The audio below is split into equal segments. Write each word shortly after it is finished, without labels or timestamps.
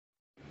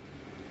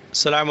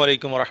അസ്സലാമു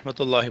അലൈക്കും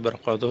വറഹ്മത്തുള്ളാഹി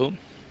വബറകാതുഹു.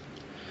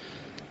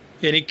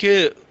 എനിക്ക്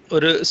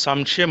ഒരു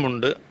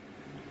സംശയമുണ്ട്,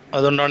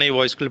 അതുകൊണ്ടാണ് ഈ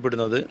വോയിസ് ക്ലിപ്പ്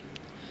ഇടുന്നത്.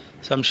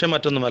 സംശയം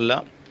മറ്റൊന്നുമല്ല.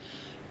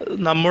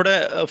 നമ്മുടെ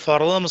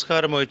ഫർദ്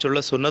നമസ്കാരം ഒഴിച്ചുള്ള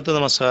സുന്നത്ത്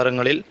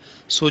നമസ്കാരങ്ങളിൽ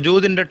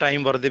സുജൂദിൻ്റെ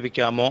ടൈം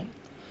വർദ്ധിപ്പിക്കാമോ?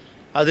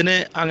 അതിന്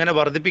അങ്ങനെ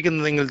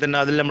വർദ്ധിപ്പിക്കുന്നതെങ്കിൽ തന്നെ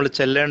അതിൽ നമ്മൾ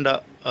ചെല്ലേണ്ട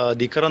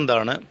ദിക്ർ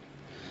എന്താണ്?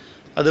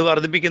 അത്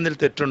വർദ്ധിപ്പിക്കുന്നതിൽ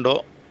തെറ്റുണ്ടോ?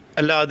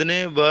 അല്ല അതിന്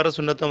വേറെ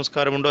സുന്നത്ത്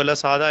നമസ്കാരമുണ്ടോ? അല്ല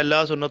സാധാ എല്ലാ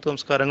സുന്നത്ത്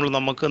നമസ്കാരങ്ങളും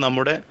നമുക്ക്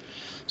നമ്മുടെ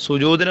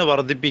സുജൂദിനെ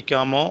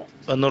വർദ്ധിപ്പിക്കാമോ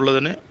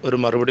എന്നുള്ളതിന് ഒരു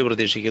മറുപടി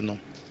പ്രതീക്ഷിക്കുന്നു.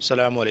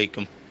 അസ്സലാമു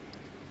അലൈക്കും.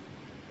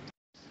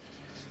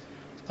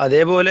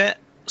 അതേപോലെ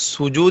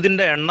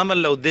സുജൂദിൻ്റെ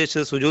എണ്ണമല്ല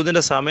ഉദ്ദേശിച്ചത്,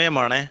 സുജൂദിൻ്റെ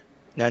സമയമാണ്.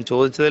 ഞാൻ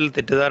ചോദിച്ചതിൽ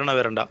തെറ്റിദ്ധാരണ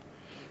വരണ്ട.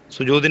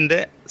 സുജൂദിൻ്റെ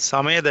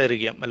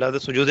സമയദൈർഘ്യം,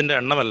 അല്ലാതെ സുജൂദിൻ്റെ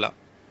എണ്ണമല്ല.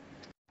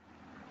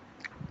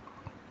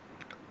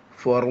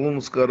 ഫർദ്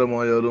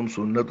നിസ്കാരമായാലും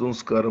സുന്നത്ത്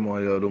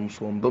നിസ്കാരമായാലും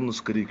സ്വന്തം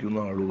നിസ്കരിക്കുന്ന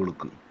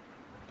ആളുകൾക്ക്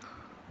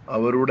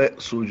അവരുടെ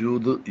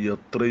സുജൂദ്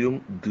എത്രയും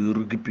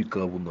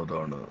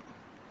ദീർഘിപ്പിക്കാവുന്നതാണ്.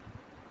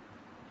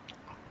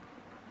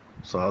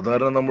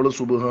 സാധാരണ നമ്മൾ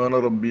സുബ്ഹാന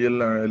റബ്ബിയൽ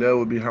അഅ്ലാ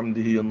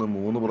വബിഹംദിഹി എന്ന്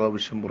 3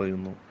 പ്രാവശ്യം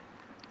പറയുന്നു.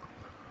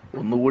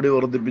 ഒന്നുകൂടി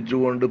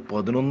വർദ്ധിപ്പിച്ചുകൊണ്ട്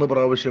 11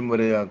 പ്രാവശ്യം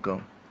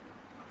വരെയാക്കാം.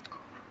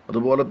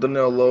 അതുപോലെ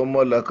തന്നെ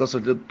അല്ലാഹുമ്മ ലക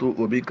സജദ്തു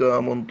വബിക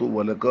ആമന്തു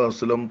വലക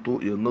അസ്ലംതു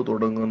എന്ന്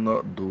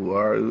തുടങ്ങുന്ന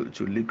ദുആ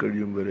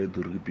ചൊല്ലിക്കഴിയും വരെ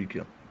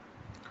ദീർഘിപ്പിക്കാം.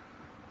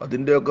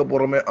 അതിൻ്റെയൊക്കെ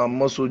പുറമെ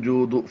അമ്മ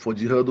സുജൂദു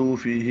ഫജ്ഹദു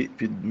ഫീഹി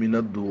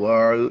മിനദ് ദുആ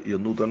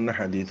എന്നു തന്നെ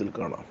ഹദീസിൽ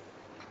കാണാം.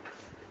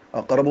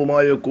 അഖറബു മാ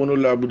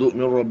യകൂനുൽ അബ്ദു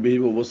മിൻ റബ്ബിഹി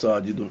വഹുവ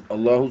സാജിദുൻ.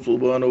 അല്ലാഹു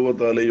സുബ്ഹാനഹു വ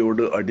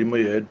തആലയോട് അടിമ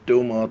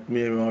ഏറ്റവും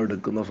ആത്മീയമായി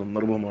എടുക്കുന്ന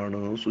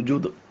സന്ദർഭമാണ്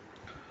സുജൂദ്.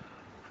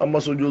 അമ്മ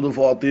സുജൂദ്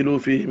ഫാത്തിലു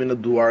ഫീഹി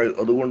മിനദ് ദുആ,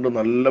 അതുകൊണ്ട്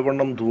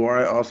നല്ലവണ്ണം ദുആ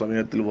ആ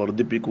സമയത്തിൽ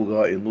വർദ്ധിപ്പിക്കുക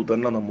എന്നു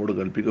തന്നെ നമ്മോട്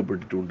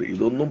കൽപ്പിക്കപ്പെട്ടിട്ടുണ്ട്.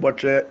 ഇതൊന്നും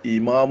പക്ഷേ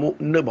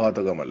ഇമാമുന്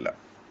ബാധകമല്ല.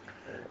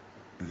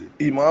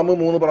 ഇമാമ്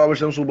 3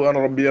 പ്രാവശ്യം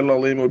സുബ്ഹാന റബ്ബിയൽ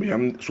അളീം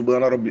വബിഹംദി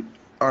സുബ്ഹാന റബ്ബി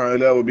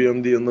അഅ്ലാ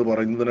വബിഹംദി എന്ന്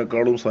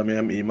പറയുന്നതിനേക്കാളും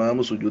സമയം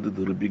ഇമാമ് സുജൂദ്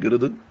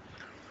ദീർഘിപ്പിക്കരുത്.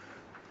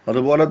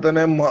 അതുപോലെ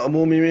തന്നെ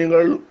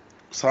മഅ്മൂമീങ്ങൾ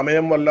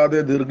സമയം വല്ലാതെ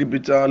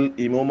ദീർഘിപ്പിച്ചാൽ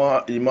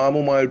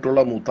ഇമാമുമായിട്ടുള്ള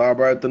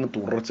മുതാബഅത്തിന്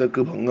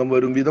തുടർച്ചയ്ക്ക് ഭംഗം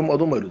വരും വിധം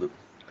അതും വരുത്.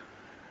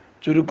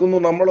 ചുരുക്കുന്നു,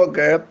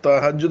 നമ്മളൊക്കെ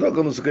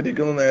തഹജ്ജുദൊക്കെ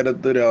നിസ്കരിക്കുന്ന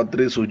നേരത്ത്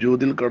രാത്രി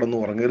സുജൂദിൽ കടന്നു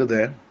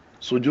ഉറങ്ങരുതേ.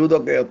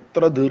 സുജൂദൊക്കെ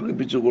എത്ര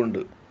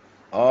ദീർഘിപ്പിച്ചുകൊണ്ട്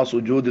ആ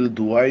സുജൂദിൽ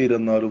ദുആ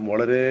ഇരുന്നാലും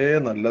വളരെ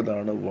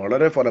നല്ലതാണ്,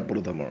 വളരെ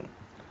ഫലപ്രദമാണ്.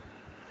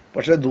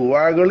 പക്ഷെ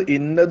ദുആകൾ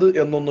ഇന്നത്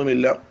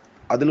എന്നൊന്നുമില്ല.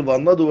 അതിൽ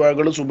വന്ന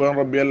ദുആകൾ സുബ്ഹാന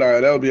റബ്ബിയൽ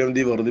അഅ്ലാ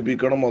വബിഹംദി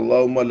വർദ്ധിപ്പിക്കണം.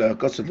 അല്ലാഹുമ്മ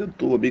ലക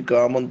സജദ്തു വബിക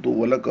ആമന്തു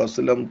വലക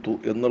അസ്ലംതു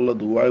എന്നുള്ള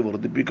ദുആ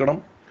വർദ്ധിപ്പിക്കണം.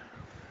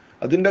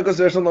 അതിൻ്റെയൊക്കെ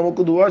ശേഷം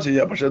നമുക്ക് ദുആ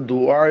ചെയ്യാം. പക്ഷെ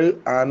ദുആ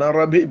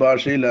അനറബി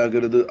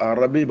ഭാഷയിലാകരുത്,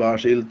 അറബി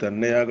ഭാഷയിൽ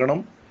തന്നെയാകണം.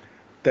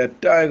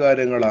 തെറ്റായ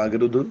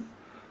കാര്യങ്ങളാകരുത്.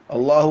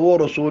 അള്ളാഹുവോ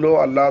റസൂലോ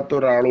അല്ലാത്ത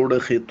ഒരാളോട്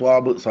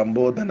ഖിത്വാബ്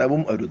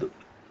സംബോധനവും അരുത്.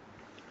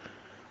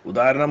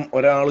 ഉദാഹരണം,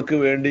 ഒരാൾക്ക്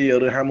വേണ്ടി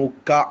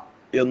യർഹമുക്ക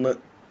എന്ന്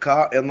ക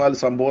എന്നാൽ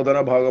സംബോധന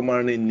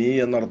ഭാഗമാണ്, നീ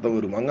എന്നർത്ഥം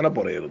വരും. അങ്ങനെ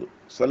പറയരുത്.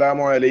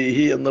 അസ്സലാമു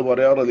അലൈഹി എന്ന്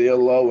പറയാം,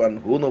 റളിയല്ലാഹു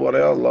അൻഹു എന്ന്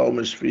പറയാം, അല്ലാഹു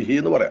മശ്ഫിഹി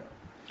എന്ന് പറയാം.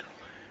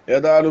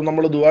 ഏതായാലും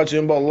നമ്മൾ ദുആ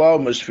ചെയ്യുമ്പോൾ അല്ലാഹു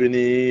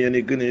മശ്ഫിനി,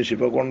 എനിക്ക് നീ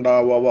ശിഫ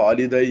കൊണ്ടാവ,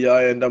 വാലിദയ്യ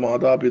എൻ്റെ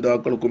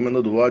മാതാപിതാക്കൾക്കും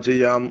എന്ന് ദുആ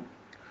ചെയ്യാം.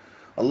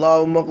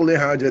 അല്ലാഹുമ്മ ഖ്ലി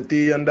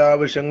ഹാജതി, എൻ്റെ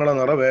ആവശ്യങ്ങളെ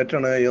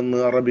നിറവേറ്റണേ എന്ന്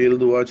അറബിയിൽ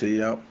ദുആ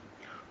ചെയ്യാം.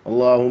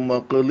 അല്ലാഹുമ്മ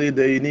ഖ്ലി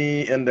ദൈനി,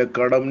 എൻ്റെ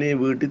കടം നീ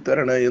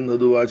വീട്ടിത്തരണേ എന്ന്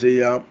ദുആ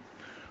ചെയ്യാം.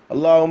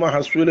 അല്ലാഹുമ്മ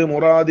ഹസ്വിൽ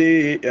മുറാദി,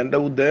 എൻ്റെ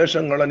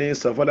ഉദ്ദേശങ്ങളെ നീ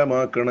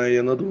സഫലമാക്കണേ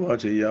എന്ന് ദുആ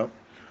ചെയ്യാം.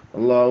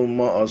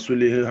 അല്ലാഹുമ്മ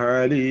അസ്ലിഹ്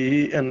ഹാലി,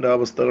 എൻ്റെ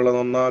അവസ്ഥകളെ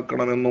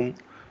നന്നാക്കണമെന്നും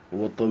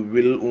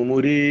വതവ്വിൽ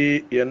ഉമുരി,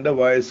 എൻ്റെ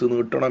വയസ്സ്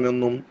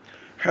നീട്ടണമെന്നും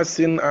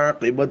ഹസിൻ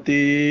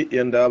ആഖിബതി,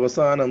 എൻ്റെ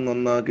അവസാനം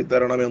നന്നാക്കി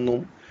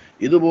തരണമെന്നും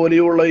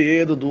ഇതുപോലെയുള്ള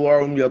ഏത്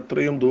ദുആവും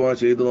എത്രയും ദുആ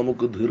ചെയ്ത്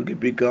നമുക്ക്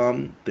ദീർഘിപ്പിക്കാം.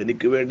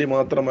 തനിക്ക് വേണ്ടി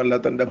മാത്രമല്ല,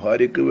 തൻ്റെ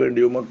ഭാര്യയ്ക്ക്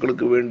വേണ്ടിയും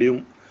മക്കൾക്ക് വേണ്ടിയും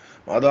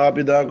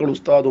മാതാപിതാക്കൾ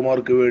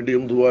ഉസ്താദുമാർക്ക്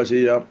വേണ്ടിയും ദുആ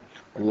ചെയ്യാം.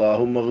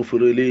 അല്ലാഹുമ്മ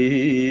ഗ്ഫിർ ലീ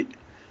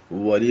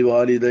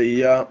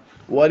വലിവാലിദയ്യ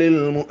വലിൽ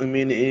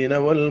മുഅ്മിനീന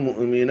വൽ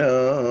മുഅ്മിനാത്ത്,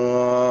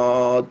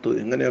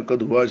 ഇങ്ങനെയൊക്കെ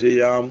ദുആ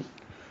ചെയ്യാം.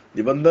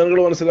 നിബന്ധനകൾ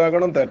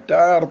മനസ്സിലാക്കണം.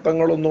 തെറ്റായ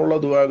അർത്ഥങ്ങളൊന്നുള്ള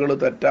ദുആകൾ,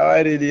 തെറ്റായ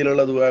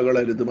രീതിയിലുള്ള ദുആകൾ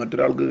അരുത്.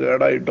 മറ്റൊരാൾക്ക്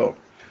കേടായിട്ടോ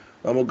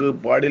നമുക്ക്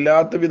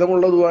പാടില്ലാത്ത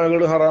വിധമുള്ള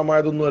ദുആകൾ,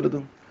 ഹറാമായതൊന്നും അരുത്.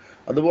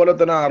 അതുപോലെ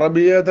തന്നെ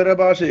അറബിയേതര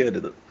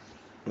ഭാഷയരുത്.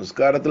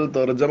 നിസ്കാരത്തിൽ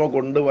തർജ്ജമ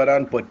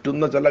കൊണ്ടുവരാൻ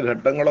പറ്റുന്ന ചില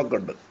ഘട്ടങ്ങളൊക്കെ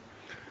ഉണ്ട്.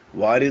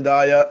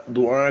 വാരിദായ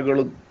ദുആകൾ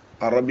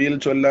അറബിയിൽ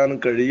ചൊല്ലാൻ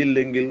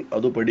കഴിയില്ലെങ്കിൽ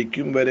അത്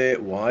പഠിക്കും വരെ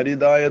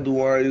വാരിദായ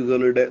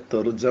ദുആകളുടെ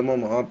തർജ്ജമ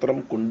മാത്രം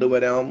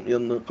കൊണ്ടുവരാം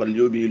എന്ന്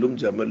കല്യൂബിയിലും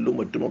ജമലിലും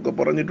മറ്റുമൊക്കെ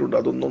പറഞ്ഞിട്ടുണ്ട്.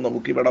 അതൊന്നും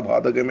നമുക്കിവിടെ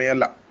ബാധകമേ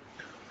അല്ല.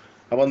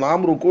 അപ്പൊ നാം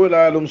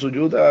റുക്കൂലായാലും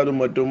സുജൂദായാലും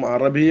മറ്റും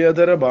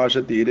അറബിയേതര ഭാഷ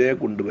തീരെ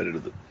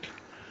കൊണ്ടുവരരുത്.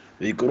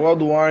 ദിക്റോ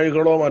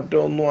ദുആകളോ മറ്റോ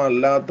ഒന്നും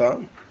അല്ലാത്ത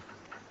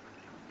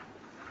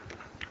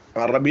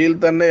അറബിയിൽ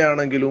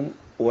തന്നെയാണെങ്കിലും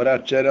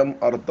ഒരക്ഷരം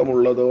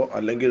അർത്ഥമുള്ളതോ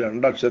അല്ലെങ്കിൽ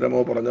 2 അക്ഷരമോ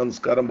പറഞ്ഞ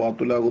നിസ്കാരം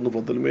ബാത്തുലാകുന്നു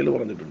ഫത്തുൽമയിൽ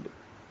പറഞ്ഞിട്ടുണ്ട്.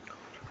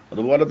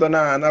 അതുപോലെ തന്നെ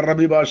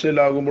അനറബി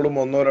ഭാഷയിലാകുമ്പോഴും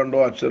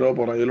 1-2 അക്ഷരോ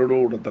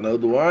പറയലോടുകൂടെ തന്നെ അത്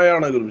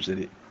ദുആയാണെങ്കിലും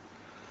ശരി,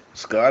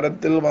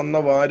 നിസ്കാരത്തിൽ വന്ന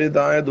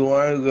വാരിദായ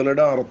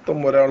ദുആകളുടെ അർത്ഥം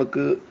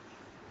ഒരാൾക്ക്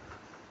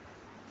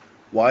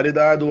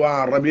വാരിദായ ദുആ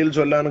അറബിയിൽ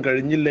ചൊല്ലാൻ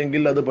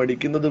കഴിഞ്ഞില്ലെങ്കിൽ അത്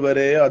പഠിക്കുന്നത്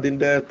വരെ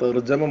അതിൻ്റെ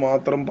തർജമ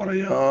മാത്രം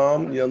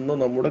പറയാം എന്ന്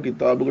നമ്മുടെ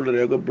കിതാബുകൾ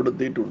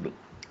രേഖപ്പെടുത്തിയിട്ടുണ്ട്.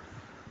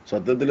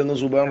 സത്യത്തിൽ ഇന്ന്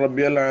സുബ്ഹാൻ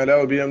റബ്ബിയൽ അഅല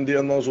വബിഹംദി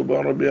എന്നോ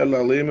സുബ്ഹാൻ റബ്ബിയൽ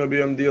അളീം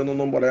വബിഹംദി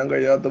എന്നൊന്നും പറയാൻ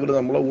കഴിയാത്തവർ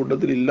നമ്മളെ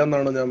കൂട്ടത്തിൽ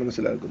ഇല്ലെന്നാണ് ഞാൻ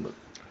മനസ്സിലാക്കുന്നത്.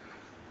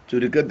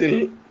 ചുരുക്കത്തിൽ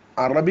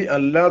അറബി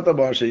അല്ലാത്ത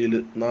ഭാഷയിൽ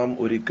നാം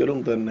ഒരിക്കലും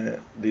തന്നെ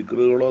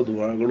ദിക്റുകളോ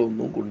ദുആകളോ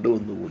ഒന്നും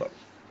കൊണ്ടുവന്നുകൂടാ.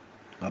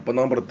 അപ്പം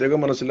നാം പ്രത്യേകം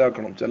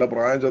മനസ്സിലാക്കണം, ചില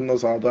പ്രായം ചെന്ന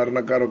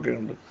സാധാരണക്കാരൊക്കെ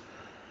ഉണ്ട്,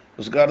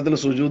 നിസ്കാരത്തിൽ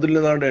സുജൂദിൽ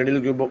നിന്നാണ്ട്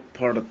എണീൽക്കുമ്പോൾ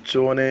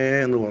പടച്ചോനെ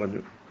എന്ന്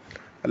പറഞ്ഞു,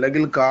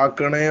 അല്ലെങ്കിൽ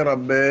കാക്കണേ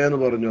റബ്ബേ എന്ന്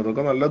പറഞ്ഞു.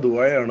 അതൊക്കെ നല്ല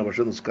ദുആയാണ്,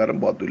 പക്ഷെ നിസ്കാരം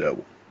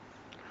ബാത്തിലാകും.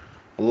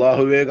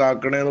 അള്ളാഹുവേ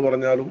കാക്കണേ എന്ന്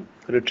പറഞ്ഞാലും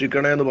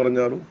രക്ഷിക്കണേ എന്ന്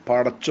പറഞ്ഞാലും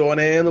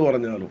പടച്ചോനെ എന്ന്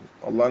പറഞ്ഞാലും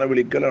അള്ളാഹിനെ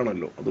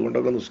വിളിക്കലാണല്ലോ.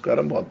 അതുകൊണ്ടൊക്കെ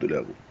നിസ്കാരം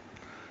ബാത്തിലാകും.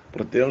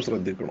 പ്രത്യേകം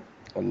ശ്രദ്ധിക്കണം.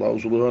 അള്ളാഹു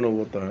സുബ്ഹാനഹു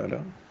വ തആല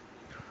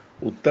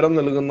ഉത്തരം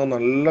നൽകുന്ന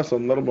നല്ല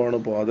സന്ദർഭമാണ്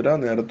പാതിരാ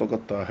നേരത്തൊക്കെ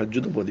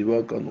തഹജ്ജുദ്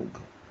പതിവാക്കാൻ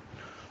നോക്കുക.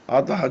 ആ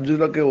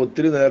തഹജ്ജുദൊക്കെ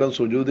ഒത്തിരി നേരം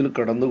സുജൂദിൽ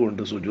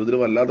കടന്നുകൊണ്ട്, സുജൂദിൽ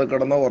വല്ലാതെ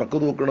കടന്നാൽ ഉറക്ക്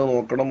തൂക്കണത്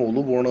നോക്കണം,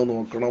 ഒളു പോണത്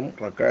നോക്കണം,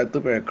 റക്കായത്ത്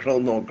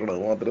പേക്കണമെന്ന് നോക്കണം,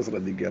 മാത്രമേ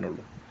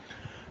ശ്രദ്ധിക്കാനുള്ളൂ.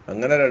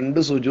 അങ്ങനെ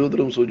 2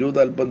 സുജൂദിലും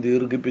സുജൂദ് അല്പം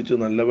ദീർഘിപ്പിച്ച്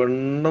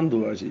നല്ലവണ്ണം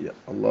ദുആ ചെയ്യാം.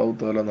 അള്ളാഹു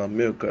തആല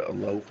നമ്മയൊക്കെ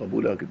അള്ളാഹു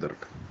ഖബൂലാക്കി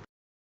തരട്ടെ.